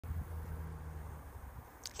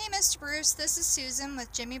Hey Mr. Bruce, this is Susan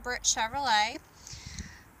with Jimmy Britt Chevrolet,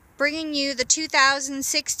 bringing you the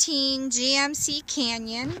 2016 GMC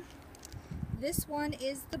Canyon. This one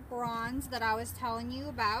is the bronze that I was telling you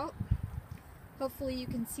about. Hopefully you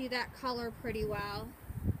can see that color pretty well.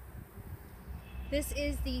 This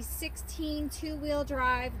is the 16 two-wheel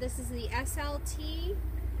drive. This is the SLT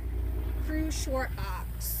Crew Short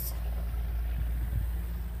Box.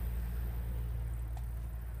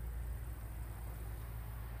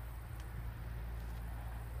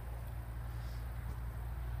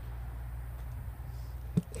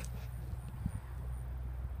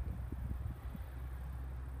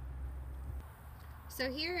 So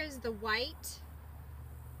here is the white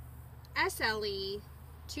SLE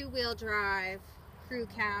two-wheel drive crew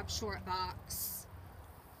cab short box.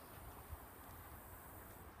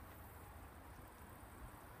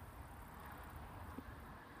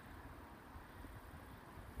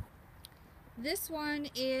 This one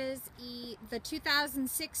is the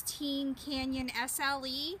 2016 Canyon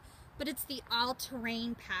SLE, but it's the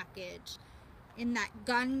all-terrain package in that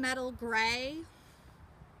gunmetal gray.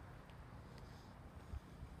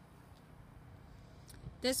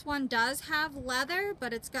 This one does have leather,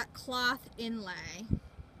 but it's got cloth inlay.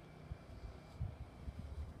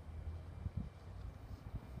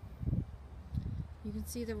 You can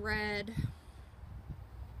see the red,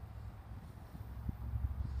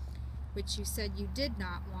 which you said you did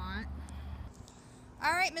not want.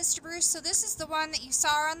 Alright, Mr. Bruce, so this is the one that you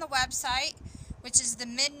saw on the website, which is the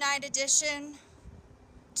Midnight Edition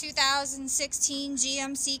 2016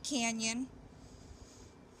 GMC Canyon.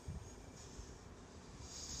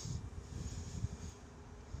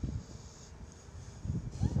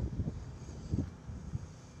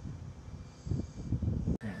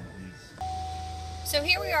 So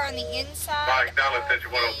here we are on the inside. Mike, now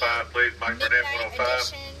attention 105, please. Mike, Midnight 105.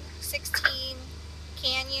 Edition 16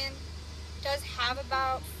 Canyon. Does have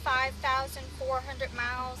about 5,400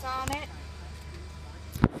 miles on it.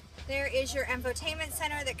 There is your infotainment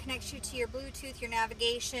center that connects you to your Bluetooth, your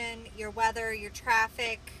navigation, your weather, your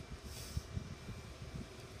traffic.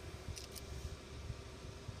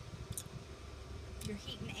 Your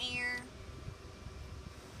heat and air.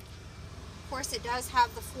 Of course, it does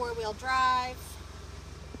have the four-wheel drive.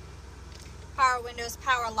 Power windows,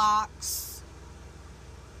 power locks.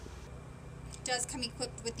 It does come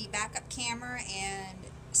equipped with the backup camera and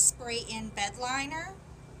spray-in bed liner.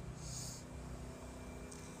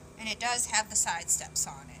 And it does have the side steps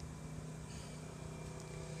on it.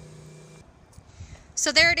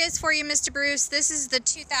 So there it is for you, Mr. Bruce. This is the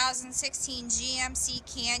 2016 GMC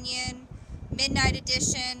Canyon Midnight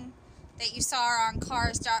Edition that you saw on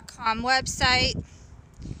Cars.com website.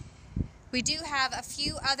 We do have a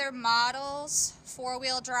few other models,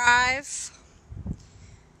 four-wheel drive.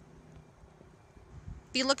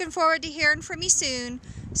 Be looking forward to hearing from you soon.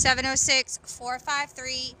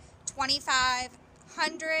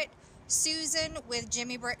 706-453-2500. Susan with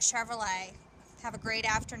Jimmy Britt Chevrolet. Have a great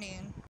afternoon.